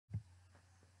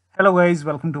Hello guys,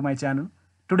 welcome to my channel.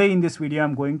 Today in this video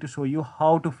I'm going to show you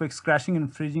how to fix crashing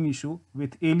and freezing issue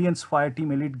with Aliens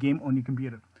Fireteam Elite game on your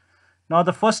computer. Now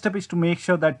the first step is to make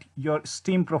sure that your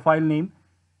Steam profile name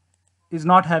is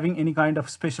not having any kind of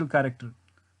special character.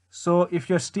 So if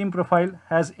your Steam profile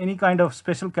has any kind of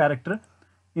special character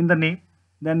in the name,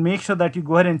 then make sure that you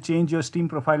go ahead and change your Steam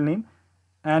profile name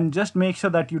and just make sure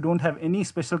that you don't have any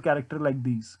special character like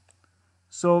these.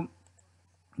 So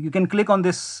you can click on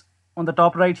this on the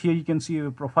top right here. You can see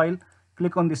your profile.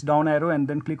 Click on this down arrow and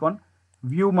then click on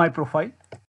view my profile.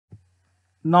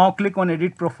 Now click on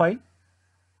edit profile.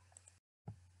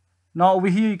 Now over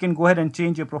here you can go ahead and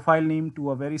change your profile name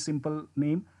to a very simple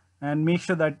name and make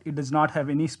sure that it does not have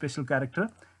any special character.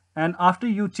 And after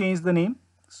you change the name,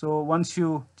 so once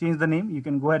you change the name, you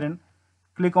can go ahead and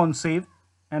click on save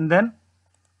and then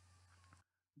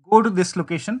go to this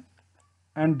location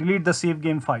and delete the save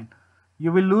game file.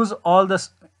 You will lose all the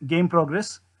game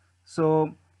progress.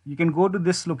 So you can go to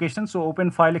this location. So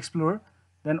open File Explorer,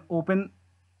 then open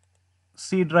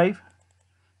C drive,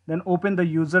 then open the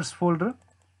users folder,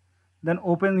 then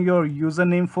open your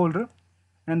username folder,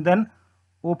 and then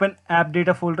open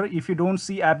AppData folder. If you don't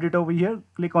see AppData over here,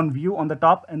 click on view on the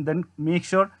top and then make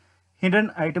sure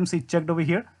hidden items is checked over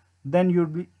here. Then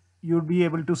you'll be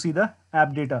able to see the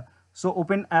AppData. So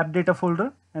open AppData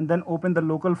folder and then open the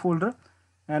local folder,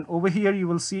 and over here you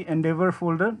will see Endeavor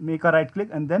folder. Make a right click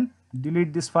and then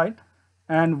delete this file.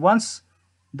 And once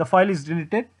the file is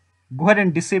deleted, go ahead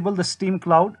and disable the Steam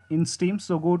cloud in Steam.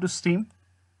 So go to Steam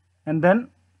and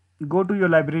then go to your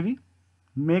library,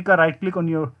 make a right click on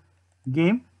your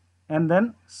game and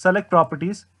then select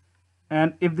properties.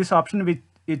 And if this option which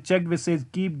is checked which says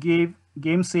keep game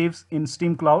saves in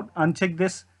Steam cloud, uncheck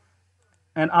this.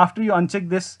 And after you uncheck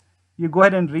this, you go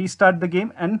ahead and restart the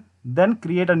game and then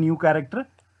create a new character,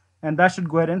 and that should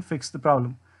go ahead and fix the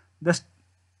problem. This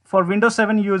for Windows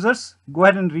 7 users, go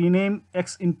ahead and rename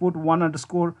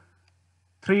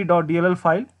xinput1_3.dll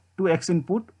file to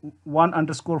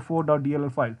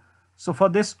xinput1_4.dll file. So for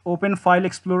this, open File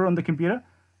Explorer on the computer.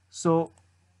 So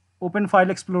open File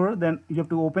Explorer, then you have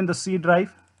to open the C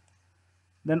drive,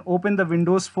 then open the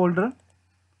Windows folder,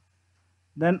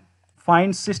 then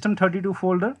find System32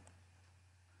 folder,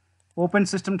 open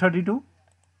System32,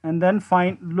 and then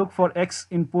look for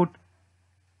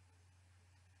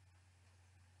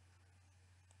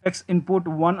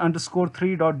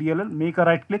xinput1_3.dll. Make a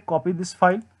right click, copy this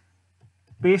file,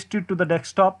 paste it to the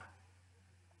desktop,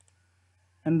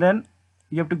 and then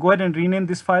you have to go ahead and rename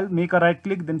this file. Make a right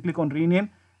click, then click on rename,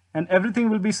 and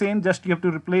everything will be same. Just you have to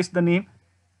replace the name.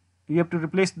 You have to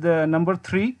replace the number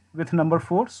 3 with number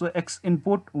 4. So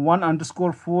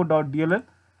xinput1_4.dll.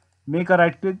 Make a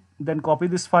right click, then copy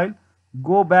this file,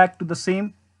 go back to the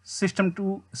same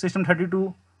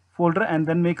System32 folder and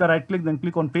then make a right click, then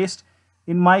click on paste.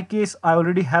 In my case, I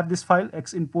already have this file.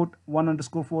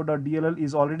 xinput1_4.dll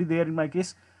is already there in my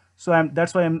case, so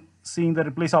that's why I'm seeing the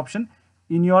replace option.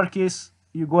 In your case,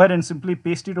 you go ahead and simply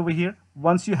paste it over here.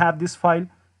 Once you have this file,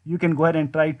 you can go ahead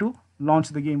and try to launch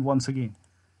the game once again.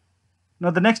 Now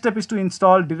the next step is to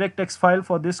install DirectX file.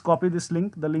 For this, copy this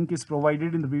link. The link is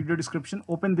provided in the video description.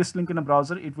 Open this link in a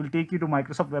browser. It will take you to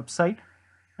Microsoft website,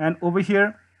 and over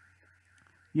here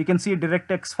you can see a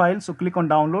DirectX file. So click on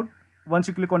download. Once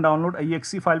you click on download, a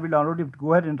exe file will download. You have to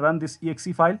go ahead and run this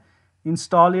exe file,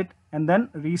 install it, and then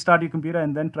restart your computer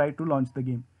and then try to launch the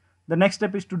game. The next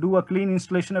step is to do a clean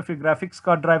installation of your graphics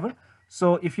card driver.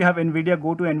 So if you have NVIDIA,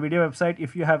 go to NVIDIA website.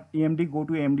 If you have AMD, go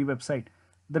to AMD website.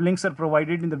 The links are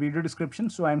provided in the video description.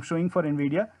 So I'm showing for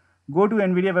NVIDIA. Go to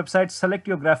NVIDIA website, select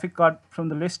your graphic card from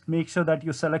the list. Make sure that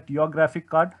you select your graphic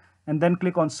card and then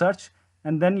click on search,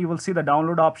 and then you will see the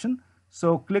download option.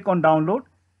 So click on download,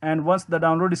 and once the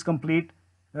download is complete,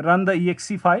 run the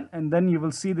exe file and then you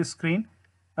will see this screen.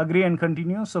 Agree and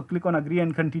continue. So click on agree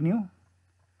and continue,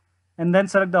 and then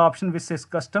select the option which says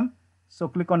custom. So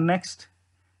click on next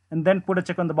and then put a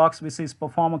check on the box which says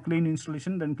perform a clean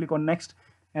installation, then click on next.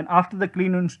 And after the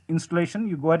clean installation,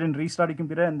 you go ahead and restart your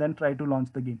computer and then try to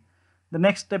launch the game. The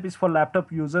next step is for laptop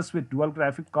users with dual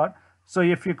graphic card. So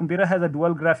if your computer has a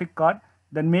dual graphic card,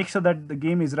 then make sure that the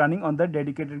game is running on the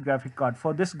dedicated graphic card.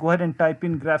 For this, go ahead and type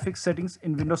in graphics settings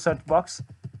in Windows search box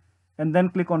and then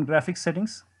click on graphics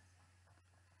settings.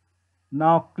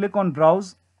 Now click on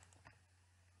browse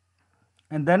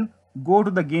and then go to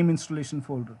the game installation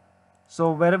folder.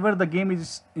 So wherever the game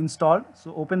is installed,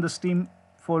 so open the Steam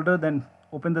folder, then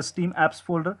open the Steam apps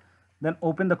folder, then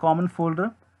open the common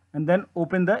folder, and then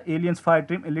open the Aliens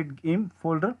Fireteam Elite game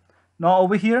folder. Now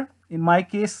over here, in my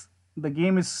case, the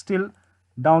game is still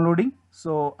downloading,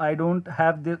 so I don't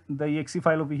have the exe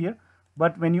file over here.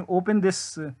 But when you open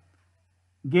this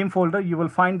game folder, you will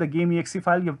find the game exe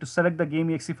file. You have to select the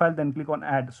game exe file, then click on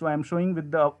add. So I am showing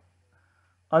with the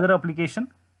other application.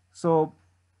 So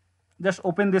just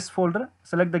open this folder,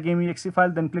 select the game exe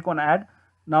file, then click on add.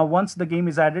 Now once the game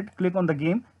is added, click on the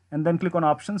game and then click on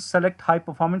options, select high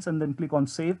performance and then click on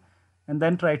save, and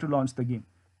then try to launch the game.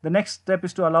 The next step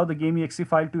is to allow the game exe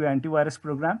file to your antivirus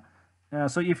program.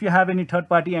 So if you have any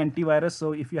third-party antivirus,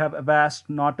 so if you have Avast,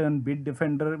 Norton,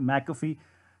 Bitdefender, McAfee,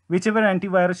 whichever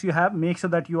antivirus you have, make sure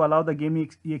that you allow the game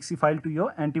exe file to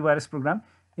your antivirus program.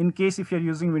 In case if you're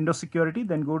using Windows Security,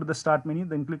 then go to the start menu,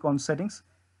 then click on settings,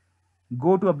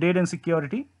 go to update and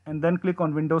security, and then click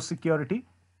on Windows Security.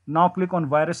 Now click on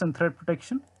virus and threat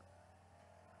protection.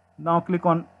 Now click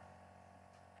on,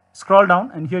 scroll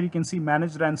down, and here you can see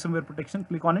manage ransomware protection.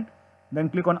 Click on it, then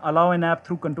click on allow an app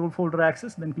through control folder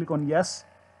access, then click on yes,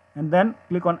 and then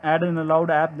click on add an allowed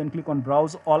app, then click on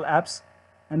browse all apps,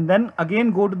 and then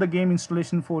again go to the game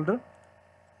installation folder.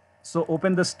 So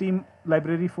open the Steam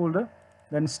library folder,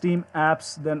 then Steam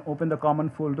apps, then open the common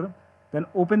folder, then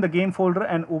open the game folder,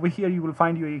 and over here you will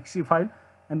find your exe file,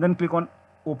 and then click on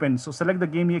open. So select the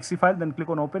game exe file, then click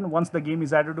on open. Once the game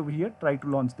is added over here, try to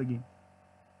launch the game.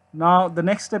 Now the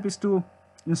next step is to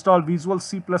install Visual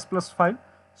C++ file.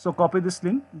 So copy this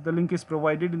link. The link is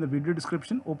provided in the video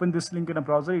description. Open this link in a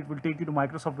browser. It will take you to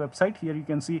Microsoft website. Here you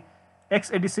can see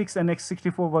x86 and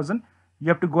x64 version. You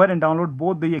have to go ahead and download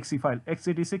both the exe file,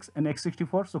 x86 and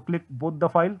x64. So click both the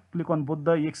file, click on both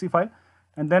the exe file,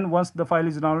 and then once the file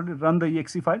is downloaded, run the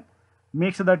exe file.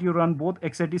 Make sure that you run both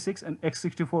x86 and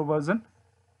x64 version.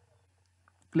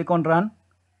 Click on run.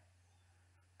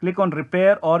 Click on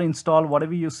repair or install,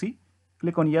 whatever you see.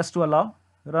 Click on yes to allow.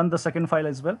 Run the second file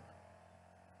as well.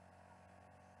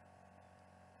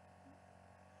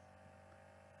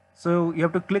 So you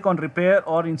have to click on repair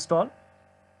or install,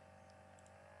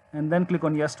 and then click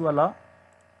on yes to allow,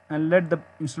 and let the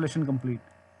installation complete.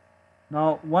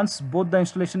 Now once both the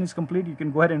installation is complete, you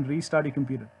can go ahead and restart your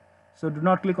computer. So do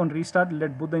not click on restart,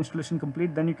 let both the installation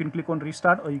complete, then you can click on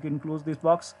restart, or you can close this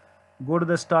box, go to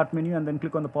the start menu and then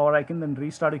click on the power icon, then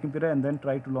restart your computer and then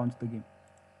try to launch the game.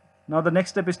 Now the next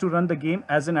step is to run the game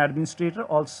as an administrator.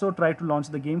 Also try to launch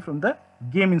the game from the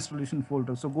game installation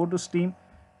folder. So go to Steam,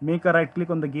 make a right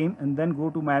click on the game, and then go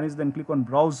to manage, then click on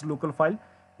browse local file.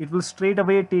 It will straight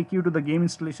away take you to the game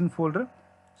installation folder.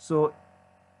 So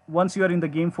once you are in the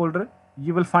game folder,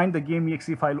 you will find the game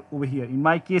exe file over here. In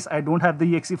my case, I don't have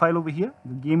the exe file over here.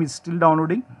 The game is still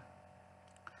downloading.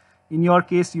 In your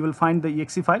case, you will find the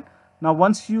exe file. Now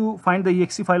once you find the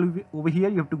exe file over here,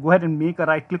 you have to go ahead and make a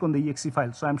right click on the exe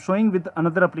file. So I'm showing with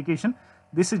another application.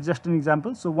 This is just an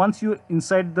example. So once you're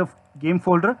inside the game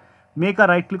folder, make a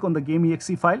right click on the game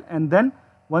exe file, and then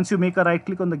once you make a right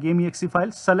click on the game exe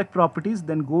file, select properties,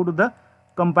 then go to the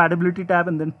compatibility tab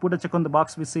and then put a check on the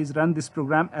box which says run this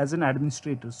program as an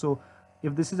administrator. So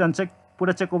if this is unchecked, put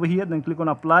a check over here, then click on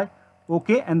apply,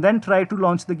 okay, and then try to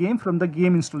launch the game from the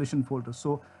game installation folder.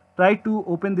 So try to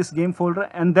open this game folder,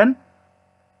 and then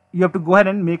you have to go ahead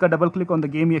and make a double click on the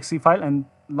game exe file and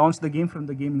launch the game from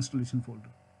the game installation folder.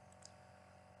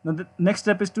 Now the next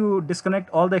step is to disconnect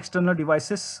all the external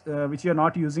devices which you are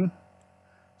not using.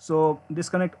 So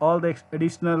disconnect all the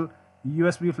additional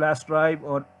USB flash drive,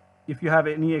 or if you have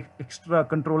any extra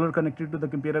controller connected to the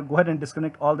computer, go ahead and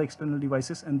disconnect all the external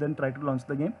devices and then try to launch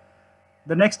the game.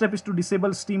 The next step is to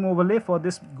disable Steam overlay. For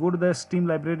this, go to the Steam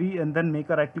library and then make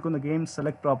a right click on the game,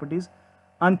 select properties,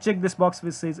 uncheck this box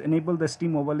which says enable the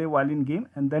Steam overlay while in game,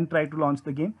 and then try to launch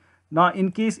the game. Now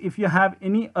in case if you have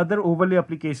any other overlay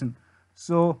application,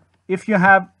 so if you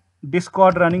have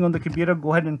Discord running on the computer,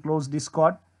 go ahead and close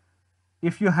Discord.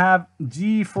 If you have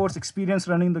GeForce Experience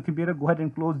running on the computer, go ahead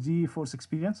and close GeForce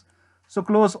Experience. So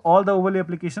close all the overlay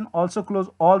application. Also close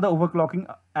all the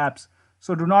overclocking apps.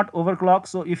 So do not overclock.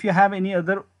 So if you have any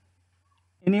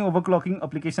overclocking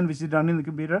application which is running on the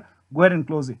computer, go ahead and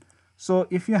close it. So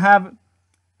if you have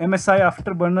MSI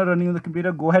Afterburner running on the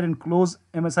computer, go ahead and close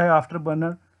MSI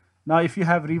Afterburner. Now if you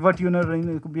have RiverTuner running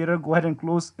on the computer, go ahead and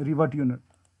close RiverTuner.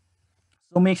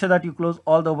 So make sure that you close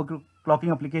all the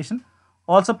overclocking application.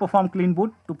 Also perform clean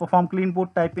boot. To perform clean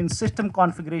boot, type in system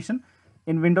configuration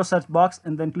in Windows search box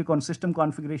and then click on system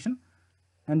configuration,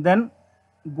 and then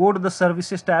go to the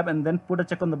services tab and then put a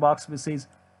check on the box which says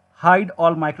hide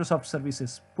all Microsoft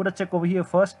services. Put a check over here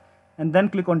first and then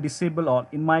click on disable all.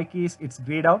 In my case, it's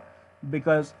grayed out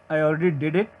because I already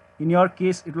did it. In your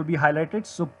case, it will be highlighted.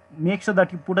 So make sure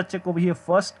that you put a check over here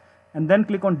first and then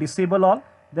click on disable all,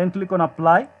 then click on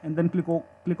apply and then click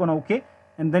on OK,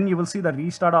 and then you will see the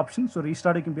restart option. So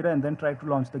restart your computer and then try to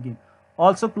launch the game.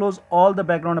 Also close all the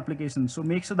background applications. So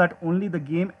make sure that only the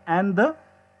game and the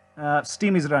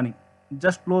Steam is running.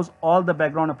 just close all the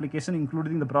background application,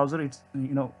 including the browser. It's,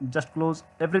 just close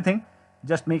everything.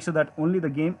 Just make sure that only the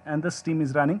game and the Steam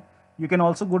is running. You can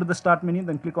also go to the start menu,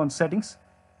 then click on settings,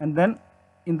 and then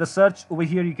in the search over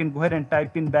here, you can go ahead and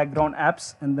type in background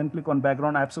apps, and then click on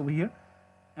background apps over here,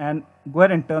 and go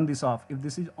ahead and turn this off. If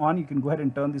this is on, you can go ahead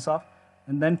and turn this off,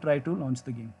 and then try to launch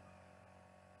the game.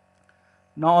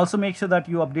 Now also make sure that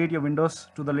you update your Windows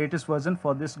to the latest version.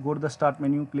 For this, go to the start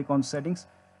menu, click on settings,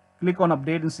 click on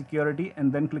update and security,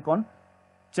 and then click on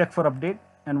check for update.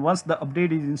 And once the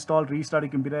update is installed, restart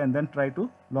your computer and then try to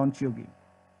launch your game.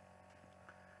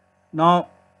 Now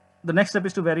the next step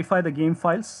is to verify the game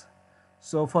files.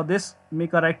 So for this,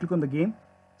 make a right click on the game,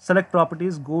 select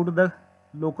properties, go to the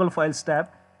local files tab,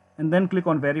 and then click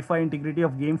on verify integrity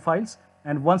of game files.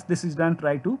 And once this is done,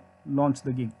 try to launch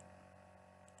the game.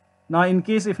 Now in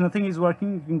case if nothing is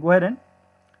working, you can go ahead and,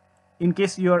 in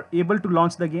case you are able to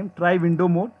launch the game, try window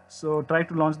mode. So try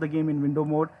to launch the game in window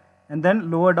mode, and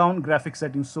then lower down graphic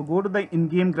settings. So go to the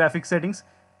in-game graphic settings,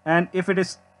 and if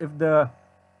the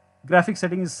graphic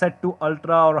setting is set to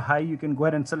ultra or high, you can go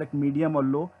ahead and select medium or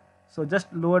low. So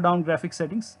just lower down graphic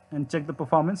settings and check the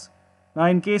performance. Now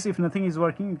in case if nothing is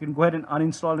working, you can go ahead and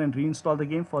uninstall and reinstall the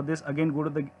game. For this, again go to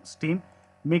the Steam,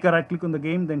 make a right click on the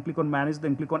game, then click on manage,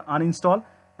 then click on uninstall.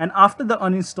 And after the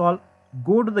uninstall,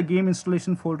 go to the game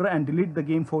installation folder and delete the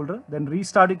game folder, then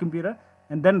restart your computer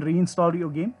and then reinstall your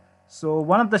game. So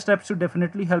one of the steps should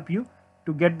definitely help you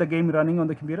to get the game running on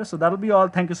the computer. So that'll be all.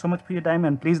 Thank you so much for your time,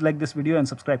 and please like this video and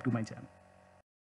subscribe to my channel.